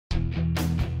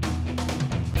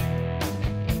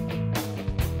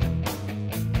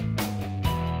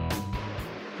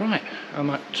Right,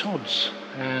 I'm at Todds,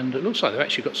 and it looks like they've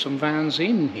actually got some vans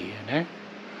in here now,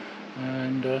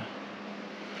 and a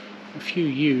few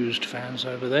used vans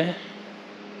over there,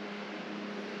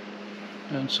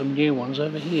 and some new ones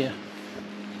over here.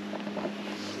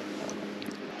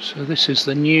 So this is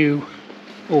the new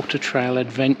Auto Trail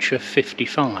Adventure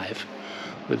 55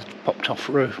 with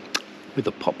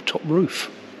a pop-top roof.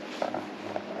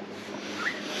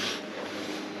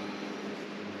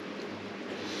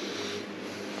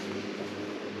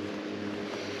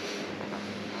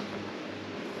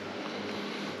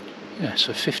 Yeah,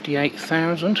 so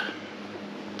 58,000.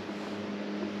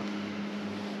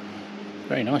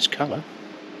 Very nice colour.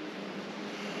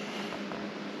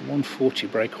 140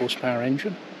 brake horsepower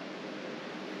engine.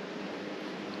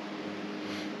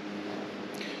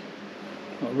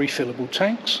 Got refillable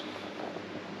tanks.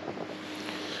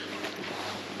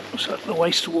 Looks like the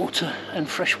wastewater and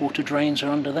freshwater drains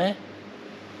are under there.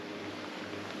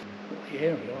 Got the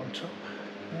area on top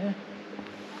there.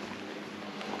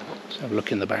 Let's have a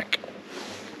look in the back.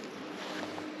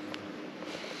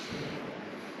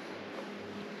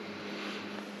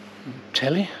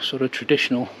 Telly, sort of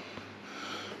traditional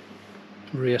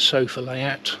rear sofa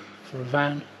layout for a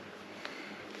van.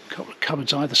 A couple of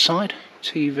cupboards either side,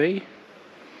 TV.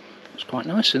 It's quite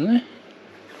nice in there.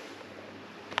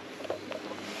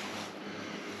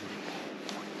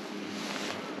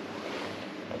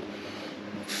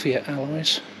 Fiat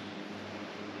alloys.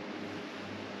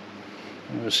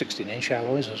 And there are 16-inch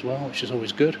alloys as well, which is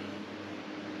always good.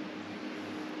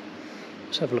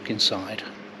 Let's have a look inside.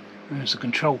 There's the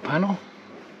control panel.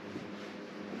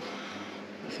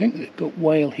 I think they've got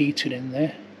whale heating in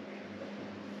there.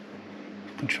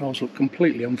 Controls look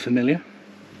completely unfamiliar.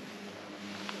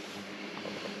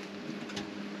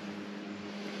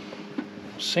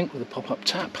 Sink with a pop-up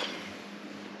tap.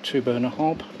 2-burner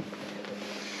hob.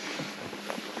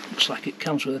 Looks like it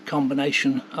comes with a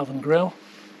combination oven grill.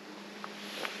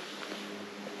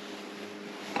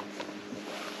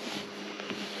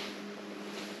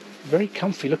 Very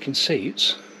comfy looking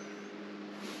seats.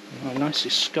 Oh, nicely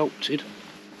sculpted.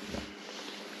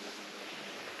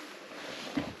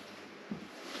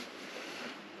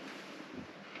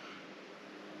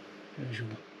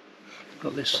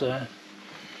 Got this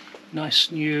nice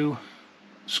new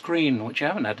screen which I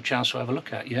haven't had a chance to have a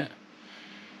look at yet.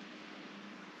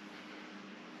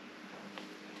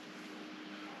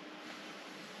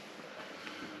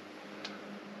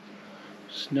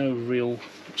 There's no real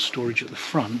storage at the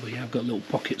front, but you have got little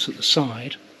pockets at the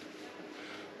side.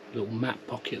 A little map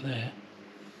pocket there.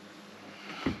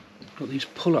 Got these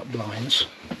pull-up blinds.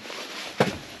 Oh,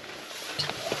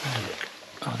 look.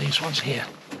 Oh, these ones here.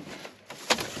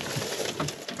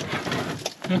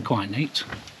 They're quite neat.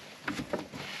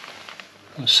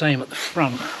 And the same at the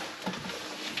front.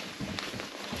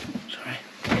 Sorry.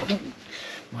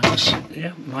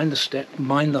 Mind the step,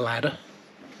 mind the ladder.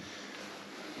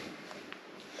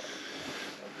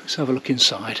 Let's have a look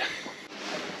inside.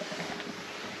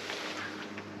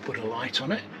 Put a light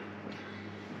on it.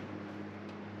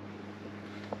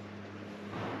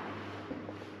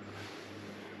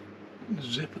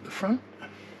 Zip at the front.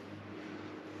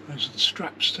 Those are the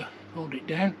straps to hold it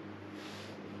down.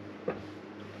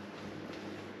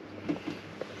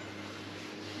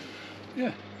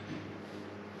 Yeah,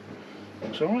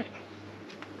 it's alright.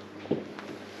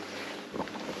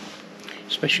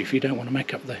 Especially if you don't want to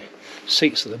make up the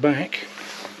seats at the back.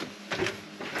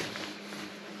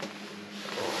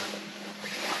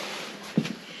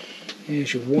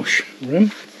 Here's your wash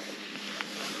room.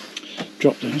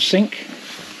 Drop down sink.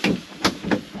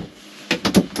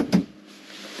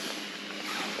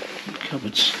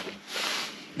 Cupboards.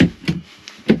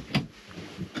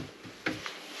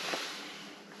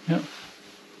 Yep.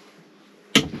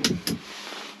 A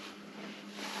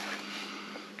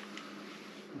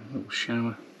little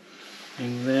shower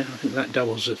thing there. I think that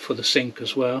doubles it for the sink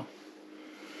as well.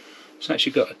 It's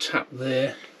actually got a tap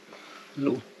there, a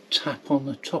little tap on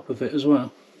the top of it as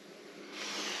well.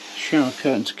 Shower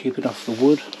curtain to keep it off the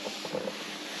wood.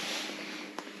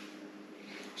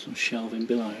 Some shelving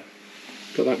below.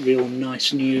 Got that real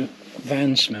nice new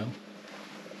van smell.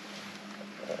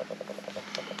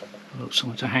 Look,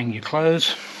 somewhere to hang your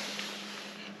clothes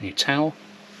and your towel.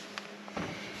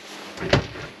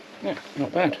 Yeah,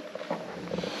 not bad.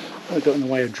 What have I got in the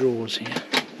way of drawers here?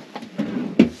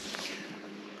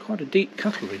 Quite a deep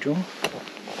cutlery drawer.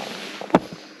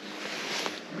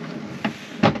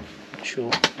 Not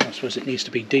sure. I suppose it needs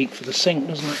to be deep for the sink,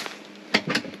 doesn't it?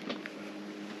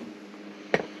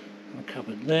 A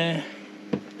cupboard there.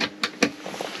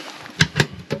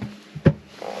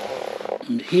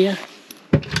 And here,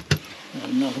 a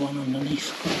another one underneath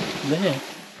there.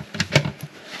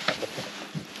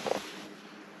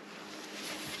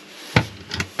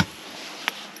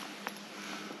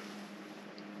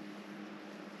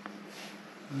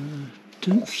 I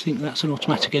don't think that's an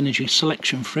automatic energy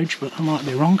selection fridge, but I might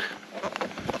be wrong.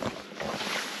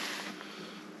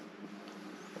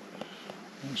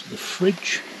 There's the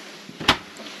fridge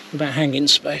without hanging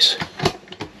space.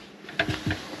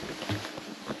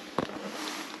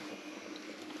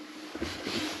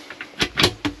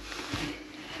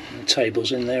 And the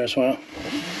table's in there as well.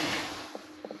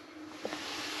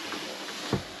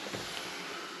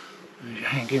 There's your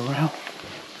hanging rail.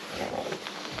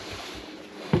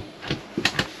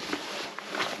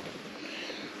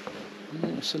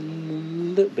 It's a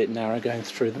little bit narrow going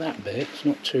through that bit. It's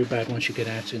not too bad once you get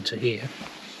out into here.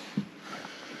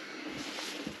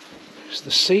 There's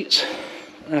the seats,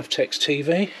 Avtex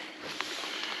TV,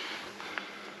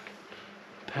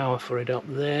 power for it up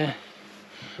there.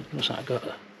 Looks like I've got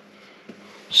a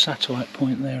satellite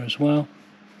point there as well.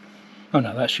 Oh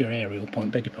no, that's your aerial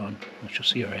point, beg your pardon. That's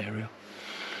just your aerial.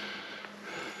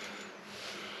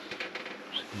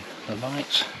 The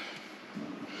lights.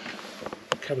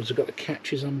 Cupboards have got the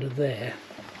catches under there.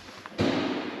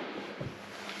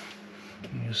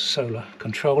 Here's a solar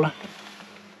controller.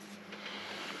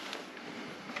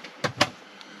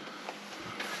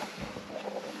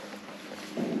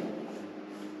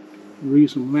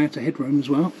 Reasonable amount of headroom as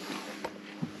well.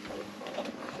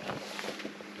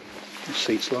 The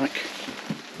seats like.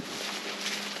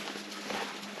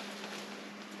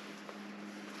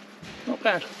 Not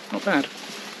bad, not bad.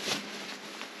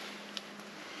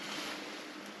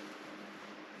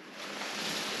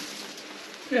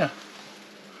 Yeah,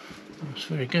 that's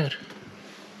very good.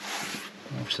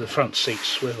 Obviously the front seats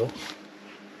swivel.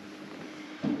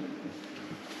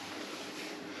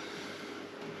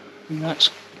 And that's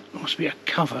must be a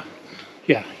cover.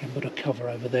 Yeah, you can put a cover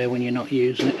over there when you're not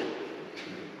using it.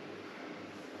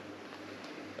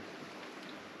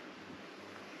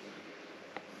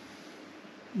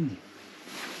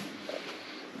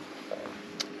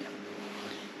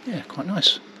 Yeah, quite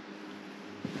nice.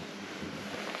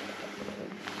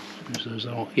 Those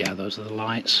are, yeah, those are the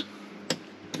lights.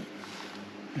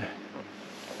 Yeah.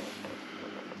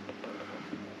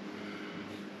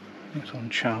 It's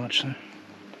on charge, so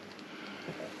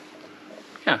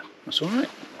yeah, that's all right.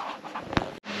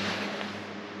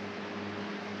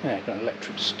 Yeah, got an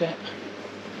electric step.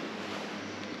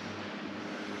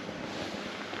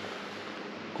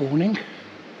 Awning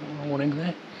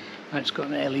there. And it's got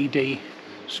an LED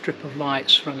strip of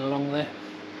lights running along there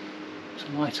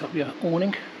to light up your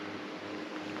awning.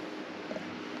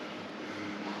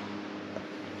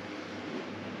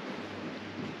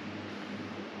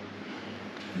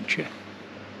 Picture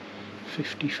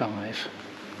 55.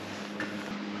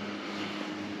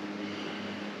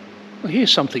 Well,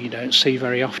 here's something you don't see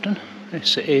very often.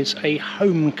 This is a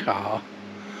Homecar.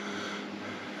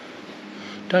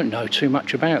 Don't know too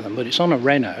much about them, but it's on a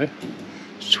Renault.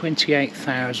 It's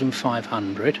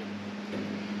 28,500.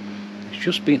 It's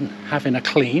just been having a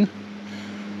clean.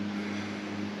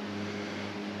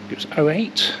 It was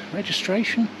 08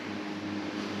 registration.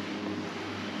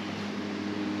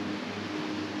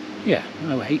 Yeah,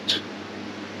 08.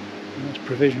 And there's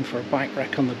provision for a bike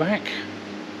rack on the back.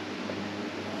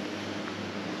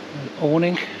 An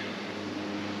awning.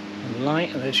 And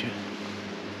light. And there's your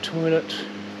toilet.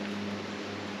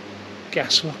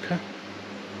 Gas locker.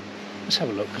 Let's have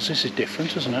a look, because this is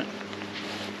different, isn't it?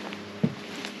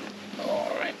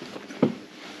 Alright.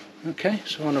 Okay,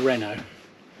 so on a Renault.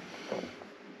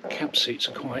 Cab seats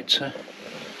are quite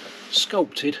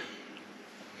sculpted.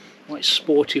 Quite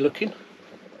sporty looking.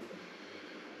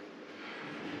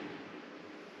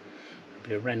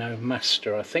 Be a Renault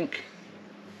Master, I think.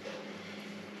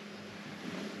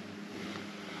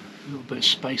 A little bit of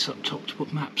space up top to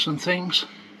put maps and things.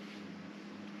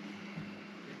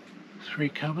 3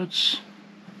 cupboards.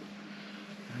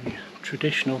 A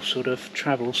traditional sort of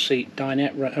travel seat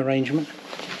dinette arrangement.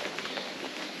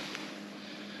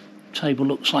 Table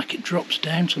looks like it drops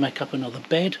down to make up another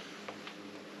bed.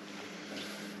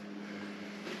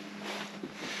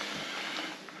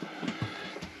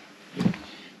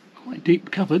 Quite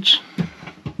deep cupboards.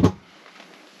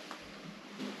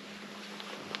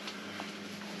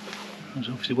 That's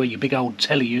obviously where your big old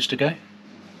telly used to go.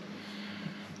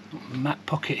 Map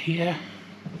pocket here.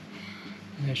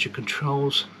 There's your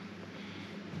controls.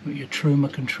 Got your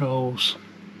Truma controls.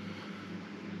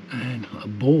 And a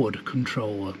board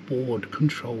controller. Board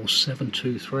control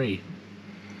 723.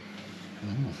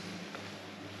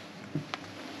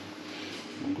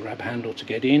 Grab handle to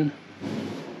get in.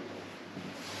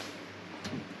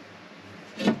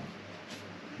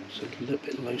 little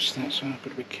bit loose there, so I've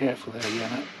got to be careful there. Yeah,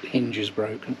 that hinge is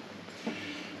broken.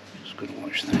 Just got to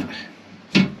watch that.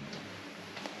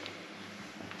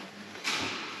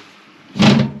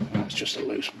 That's just a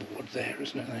loose board there,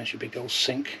 isn't it? There's your big old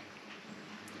sink.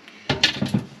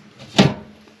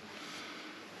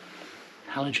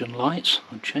 Halogen lights,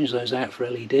 I'll change those out for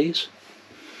LEDs.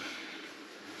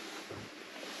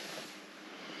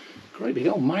 Great big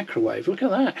old microwave, look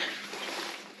at that.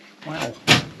 Wow.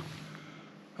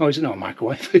 Oh, is it not a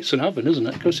microwave? It's an oven, isn't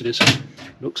it? Of course it is.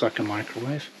 Looks like a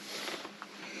microwave.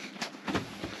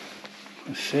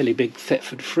 A fairly big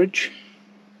Thetford fridge.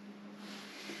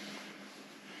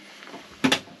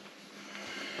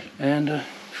 And a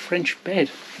French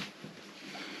bed.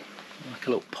 Like a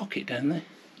little pocket down there.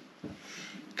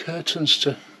 Curtains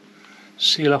to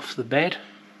seal off the bed.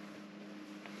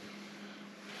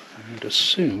 And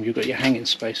assume you've got your hanging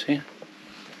space here.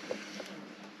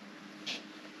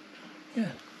 Yeah,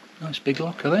 nice big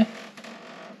locker there.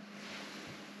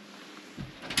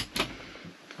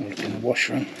 I'll look in the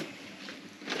washroom.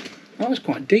 Oh, it's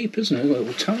quite deep, isn't it? A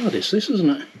little TARDIS, this, isn't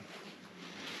it?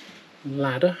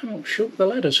 Ladder. I'm not sure what the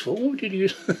ladder's for. What did you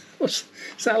use? Is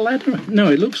that a ladder?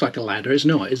 No, it looks like a ladder. It's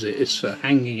not, is it? It's for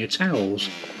hanging your towels.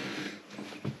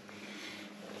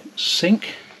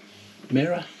 Sink,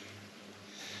 mirror,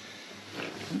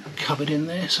 cupboard in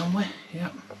there somewhere.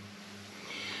 Yep.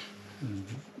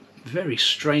 Very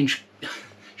strange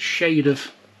shade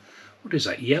of, what is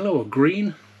that? Yellow or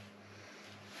green?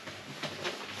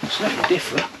 Slightly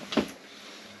different.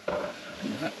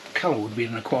 That colour would be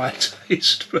an acquired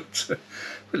taste, but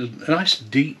a nice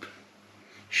deep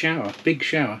shower, big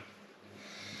shower.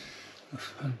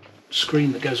 A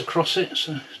screen that goes across it,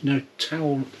 so no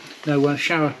towel, no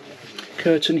shower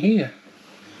curtain here.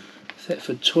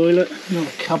 Thetford toilet, not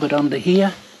a cupboard under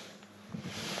here.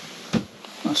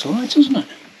 That's alright, isn't it?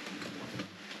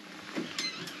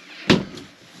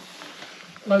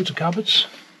 Loads of cupboards.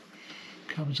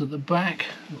 Cupboards at the back,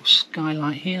 little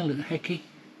skylight here, a little hecky.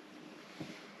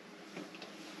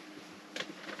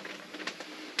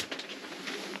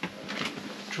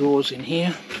 Drawers in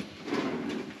here.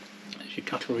 There's your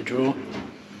cutlery drawer.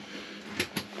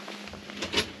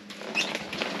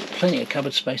 Plenty of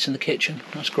cupboard space in the kitchen,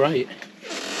 that's great.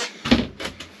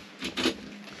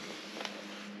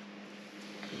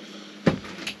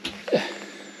 Yeah.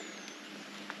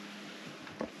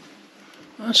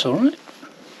 That's alright.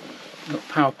 Got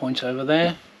PowerPoint over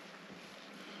there.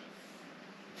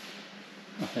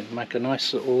 I think make a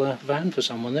nice little van for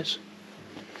someone, this.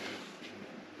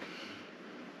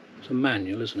 It's a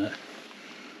manual, isn't it?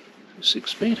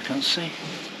 6-speed, I can't see.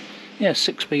 Yeah,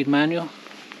 6-speed manual.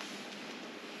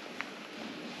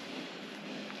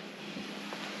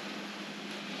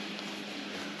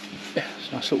 Yeah,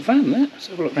 it's a nice little van there. Let's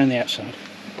have a look around the outside.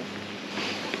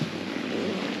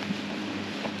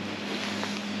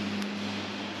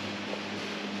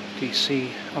 DCI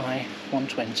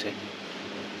 120.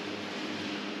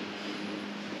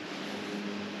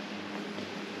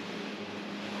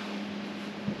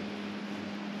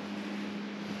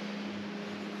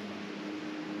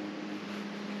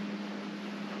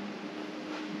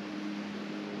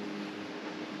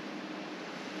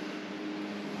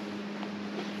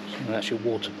 So that's your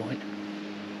water point.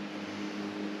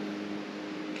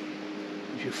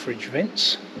 There's your fridge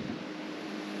vents.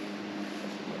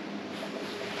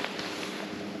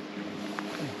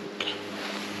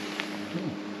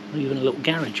 Even a little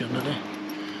garage under there.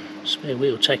 Spare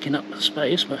wheel taking up the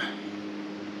space, but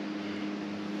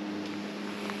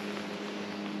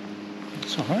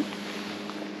it's alright.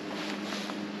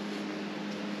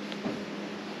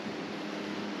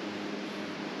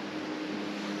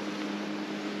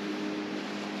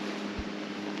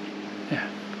 Yeah.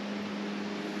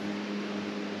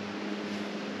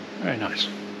 Very nice.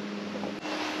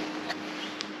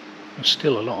 There's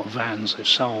still a lot of vans they've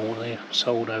sold. They're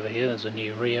sold over here. There's a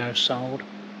new Rio sold.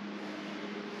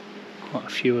 Quite a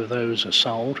few of those are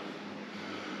sold.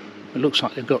 It looks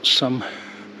like they've got some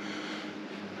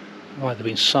either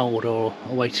been sold or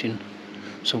awaiting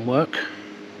some work.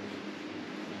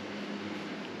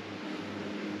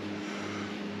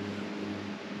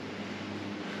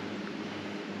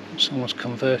 Someone's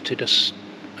converted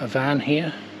a van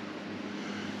here.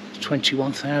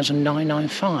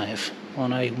 21,995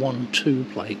 on a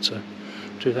 1-2 plate, so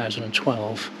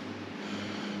 2012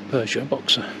 Peugeot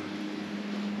Boxer.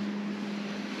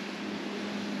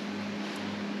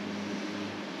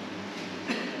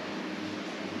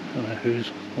 I don't know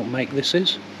what make this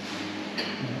is.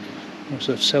 It's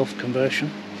a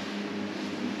self-conversion.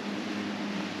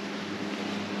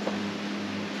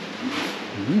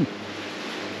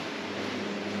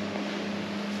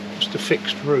 just a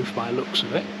fixed roof by the looks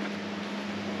of it.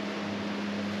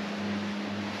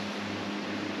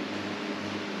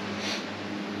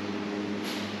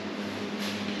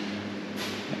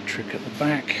 Electric at the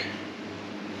back.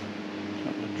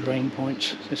 Couple of drain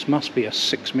points. This must be a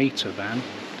 6-metre van.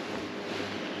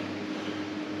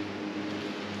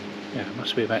 Yeah, it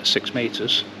must be about 6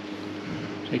 metres.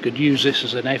 So you could use this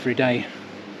as an everyday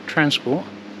transport.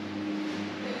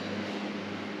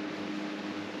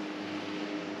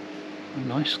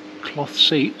 Nice cloth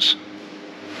seats.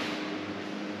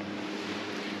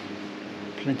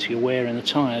 Plenty of wear in the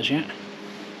tyres yet.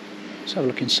 Let's have a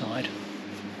look inside.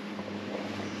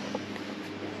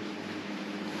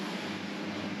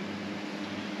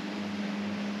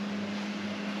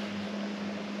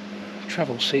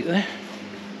 Travel seat there.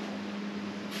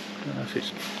 I don't know if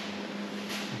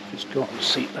it's got the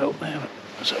seat belt there.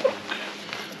 Let's have a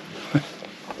look.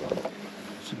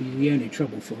 This will be the only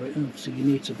trouble for it. Obviously you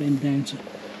need to bend down to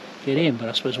get in, but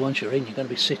I suppose once you're in you're going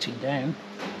to be sitting down.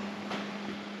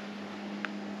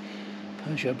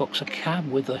 Peugeot Boxer cab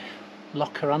with a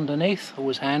locker underneath,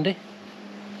 always handy.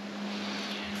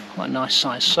 Quite a nice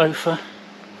size sofa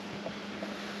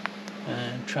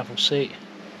and travel seat,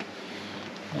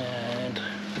 and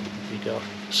we got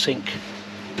sink,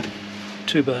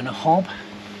 2-burner hob,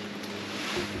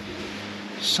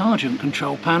 Sargent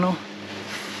control panel,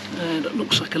 and it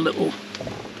looks like a little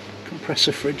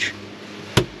compressor fridge.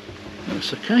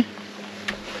 That's okay.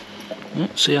 Yeah,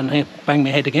 see on here, bang my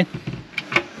head again.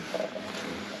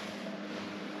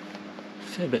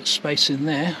 Fair bit of space in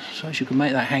there, so as you can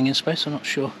make that hanging space. I'm not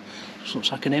sure. This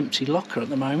looks like an empty locker at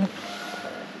the moment.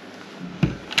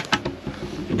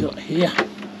 What we got here?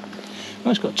 Oh,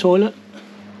 it's got a toilet.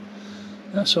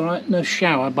 That's alright, no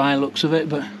shower by the looks of it,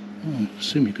 but I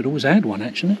assume you could always add one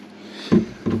actually.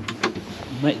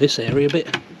 Make this area a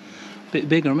bit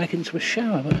bigger and make it into a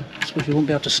shower, but I suppose you won't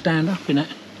be able to stand up in it.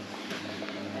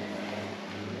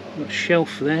 Got a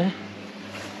shelf there.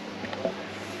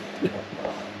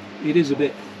 It is a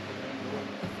bit,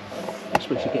 I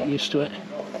suppose you get used to it.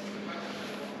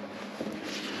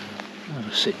 I'll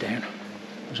just sit down.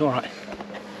 It's alright.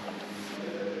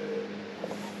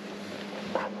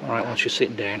 Alright, once you're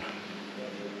sitting down.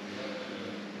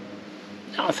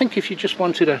 Now, I think if you just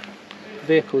wanted a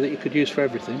vehicle that you could use for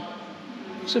everything,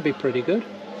 this would be pretty good.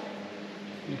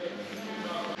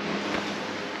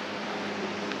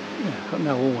 Yeah, got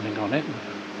no warning on it, but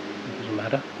it doesn't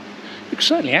matter. You could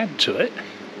certainly add to it.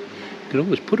 You could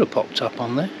always put a pop-top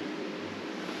on there.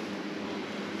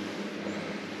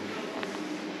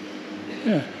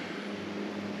 Yeah.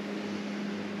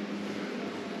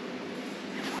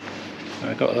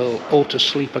 I've got a little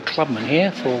Autosleepers Clubman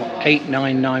here for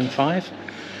 $8,995.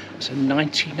 It's a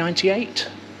 1998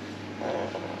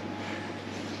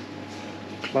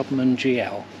 Clubman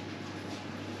GL.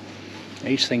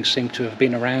 These things seem to have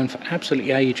been around for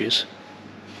absolutely ages.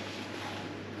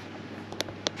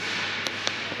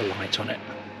 Put a light on it.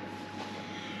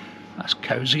 That's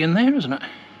cosy in there, isn't it?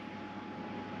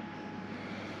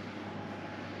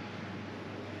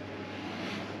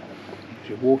 There's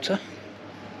your water.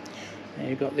 And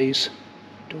you've got these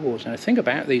doors. Now the thing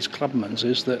about these Clubmans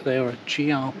is that they are a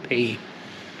GRP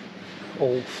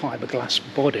all fiberglass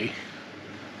body,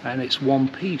 and it's one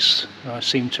piece, I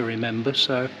seem to remember,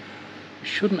 so you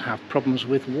shouldn't have problems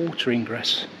with water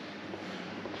ingress.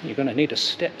 You're going to need a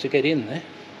step to get in there.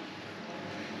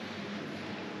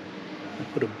 I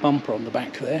put a bumper on the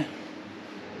back there.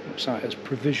 Looks like there's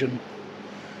provision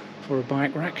for a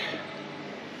bike rack.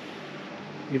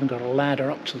 Even got a ladder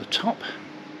up to the top.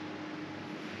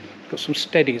 Got some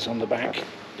steadies on the back.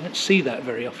 You don't see that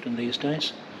very often these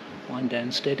days. Wind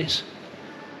down steadies.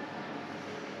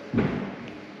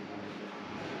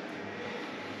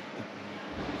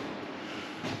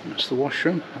 That's the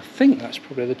washroom. I think that's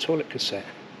probably the toilet cassette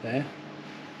there.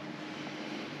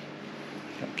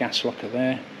 Got gas locker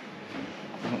there.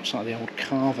 Looks like the old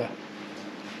Carver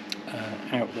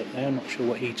outlet there. I'm not sure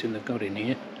what heating they've got in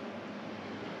here.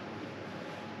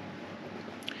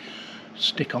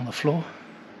 Stick on the floor.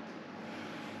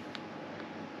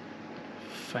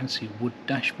 Fancy wood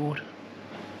dashboard.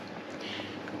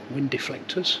 Got wind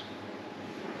deflectors.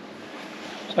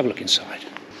 Let's have a look inside.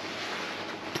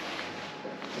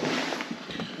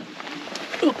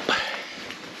 Oop.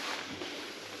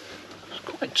 It's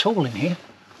quite tall in here.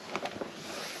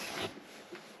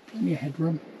 Plenty of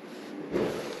headroom.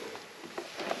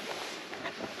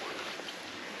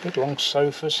 Good long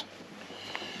sofas.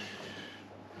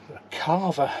 Got a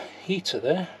Carver heater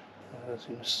there. I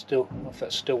don't know if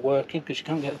that's still working, because you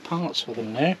can't get the parts for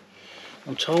them now,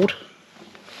 I'm told.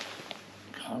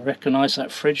 Can't recognise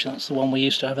that fridge. That's the one we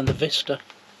used to have in the Vista.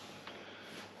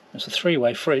 It's a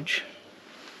three-way fridge.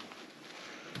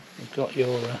 You've got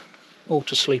your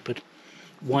Autosleeper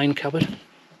wine cupboard.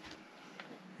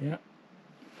 Yeah.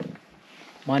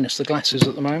 Minus the glasses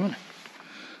at the moment.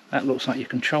 That looks like your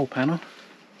control panel.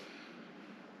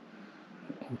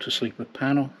 Autosleeper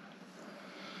panel.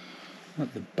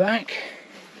 At the back,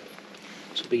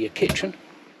 this will be your kitchen.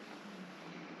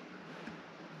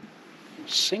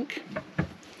 Sink.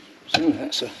 So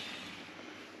that's a...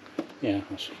 yeah,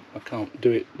 I can't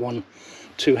do it one,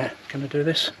 two... can I do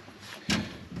this?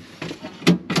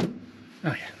 Oh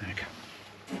yeah, there we go.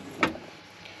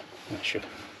 That's your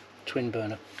twin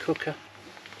burner cooker.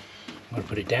 I'm going to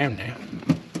put it down now.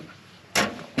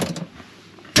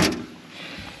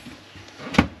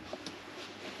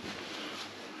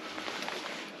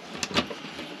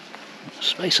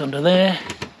 Space under there.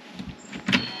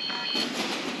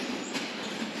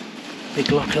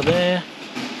 Big locker there.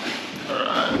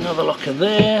 Another locker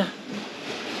there.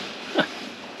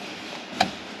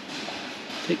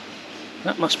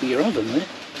 That must be your oven there.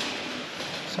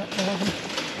 Is that your oven?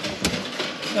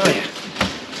 Oh yeah.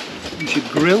 There's your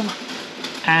grill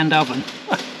and oven.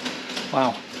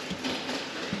 Wow.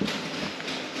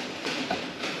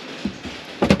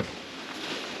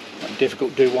 Quite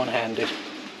difficult to do one-handed.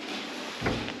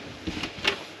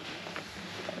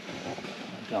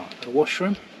 Got a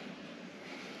washroom.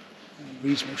 A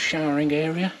reasonable showering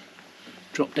area.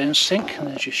 Drop down sink, and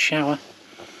there's your shower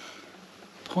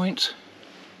point.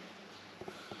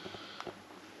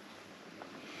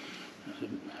 I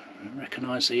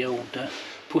recognise the old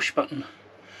push button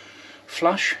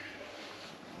flush,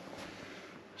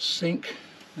 sink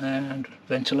and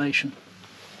ventilation.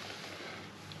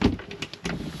 Got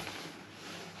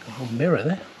a whole mirror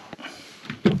there.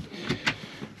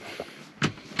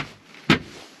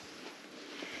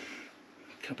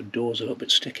 Cupboard door's a little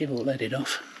bit sticky, we'll let it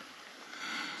off.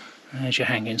 There's your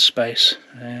hanging space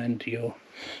and your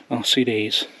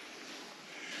RCDs.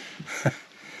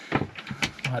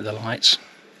 Like the lights.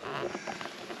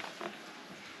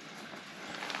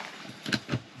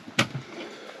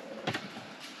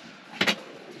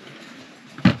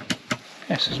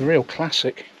 Yes, it's a real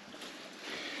classic.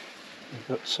 You've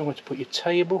got somewhere to put your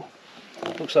table.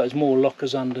 Looks like there's more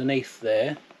lockers underneath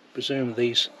there. Presume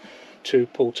these two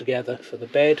pull together for the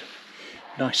bed.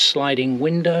 Nice sliding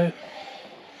window.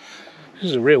 This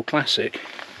is a real classic.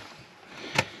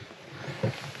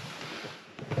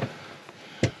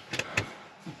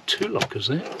 Two lockers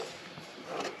there.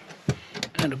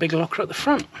 And a big locker at the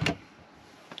front.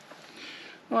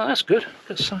 Well, that's good.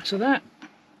 Look at the size of that.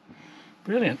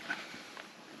 Brilliant.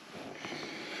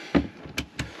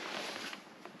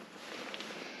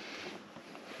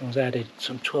 I've added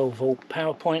some 12 volt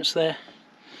power points there.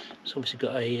 It's obviously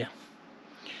got a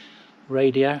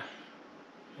radio.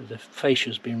 The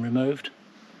fascia's been removed.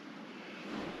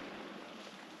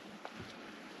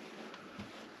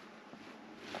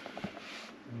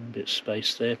 A bit of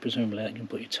space there, presumably you can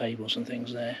put your tables and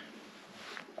things there.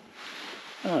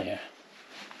 Oh yeah.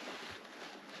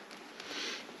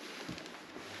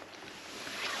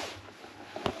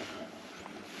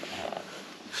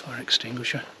 Fire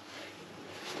extinguisher.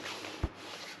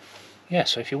 Yeah,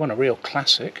 so if you want a real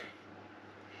classic,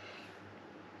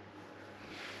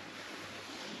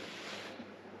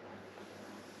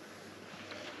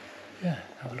 yeah,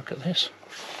 have a look at this.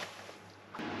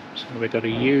 So we've got a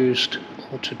used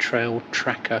Auto Trail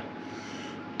Tracker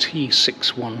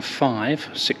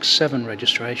T615, 67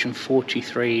 registration,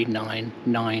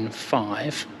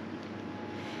 43995.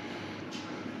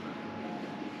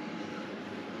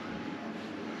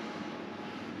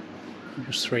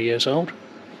 Just 3 years old.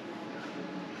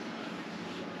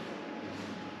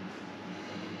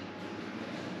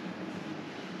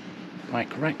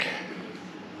 Bike rack,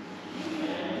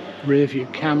 rear view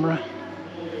camera,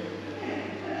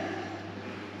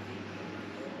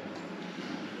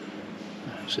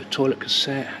 there's a toilet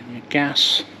cassette and your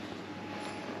gas,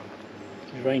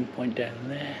 your rain point down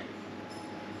there,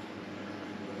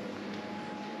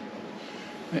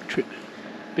 electric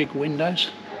big windows,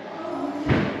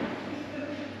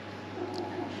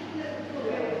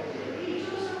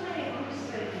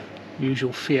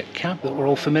 usual Fiat cab that we're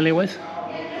all familiar with.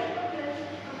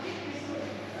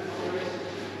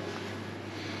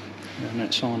 And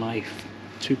that's on a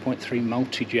 2.3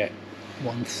 multi-jet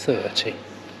 130.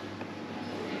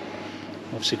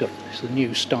 Obviously got the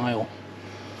new style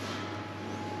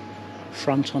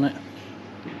front on it.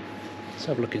 Let's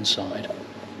have a look inside.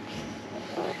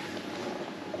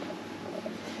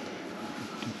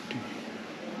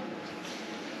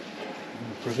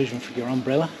 Provision for your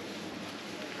umbrella.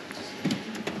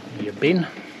 Your bin.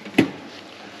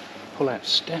 Pull out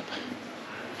step.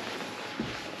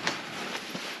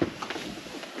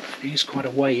 It is quite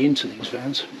a way into these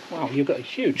vans. Wow, you've got a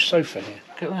huge sofa here.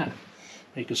 Look at that.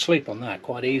 You can sleep on that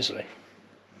quite easily.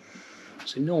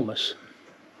 It's enormous.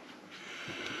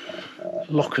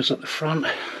 Lockers at the front.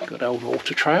 Got old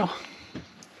water trail.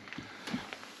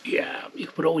 Yeah, you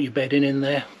can put all your bedding in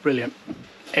there. Brilliant.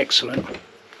 Excellent.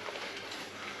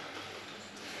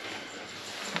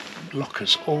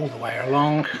 Lockers all the way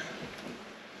along.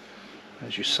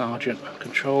 There's your sergeant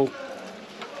control.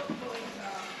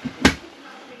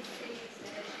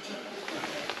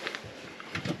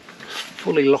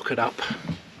 Fully lockered up.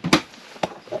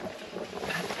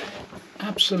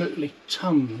 Absolutely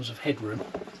tons of headroom.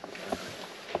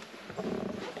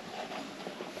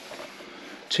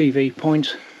 TV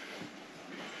point.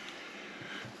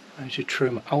 There's your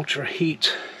trim ultra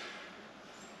heat.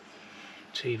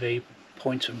 TV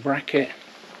point and bracket.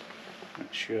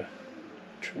 That's your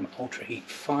trim ultra heat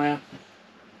fire.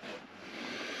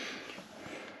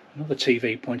 Another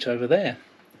TV point over there.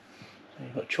 So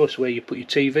you've got a choice where you put your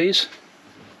TVs.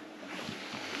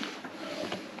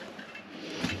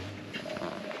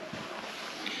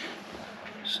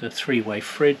 It's a three-way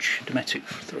fridge, domestic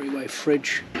three-way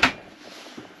fridge.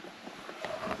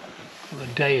 With a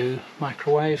Daewoo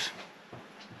microwave.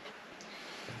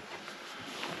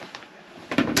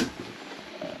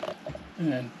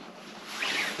 And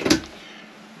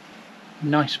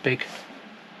nice big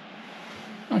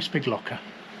locker.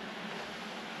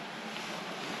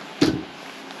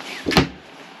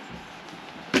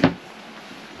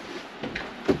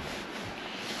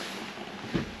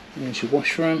 There's your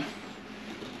washroom,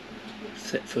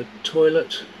 Thetford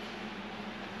toilet,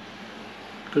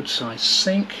 good sized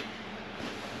sink.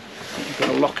 You've got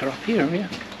a locker up here, haven't you?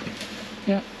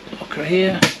 Yeah, locker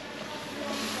here,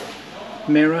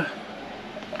 mirror,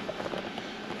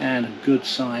 and a good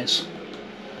size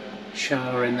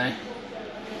shower in there.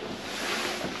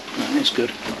 And it's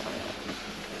good.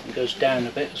 It goes down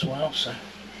a bit as well, so.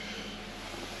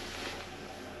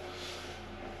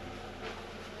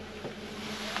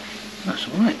 That's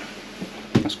alright.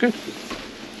 That's good.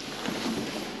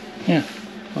 Yeah,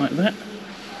 like that.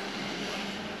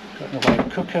 Got another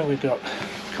cooker, we've got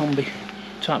combi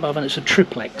type oven, it's a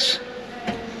triplex.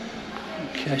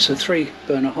 Okay, so 3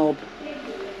 burner hob.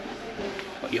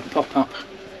 Got your pop up.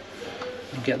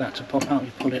 You get that to pop out,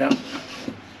 you pull it up.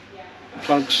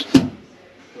 Plugs.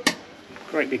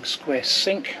 Great big square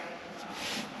sink.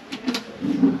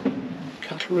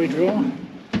 Cutlery drawer.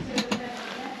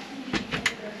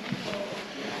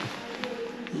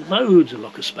 Loads of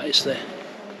locker space there.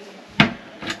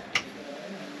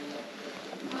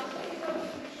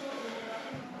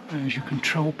 There's your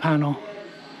control panel.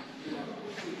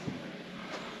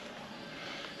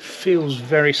 Feels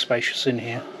very spacious in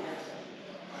here.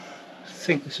 I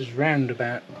think this is round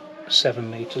about 7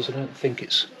 metres. I don't think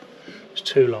it's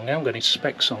too long. I haven't got any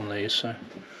specs on these, so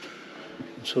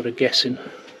I'm sort of guessing.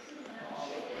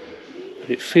 But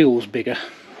it feels bigger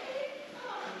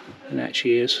than it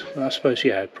actually is. Well, I suppose,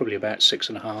 yeah, probably about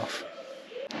 6.5.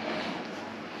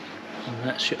 And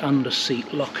that's your under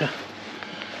seat locker.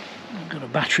 Got a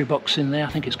battery box in there. I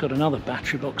think it's got another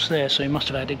battery box there, so you must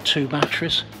have added 2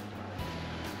 batteries.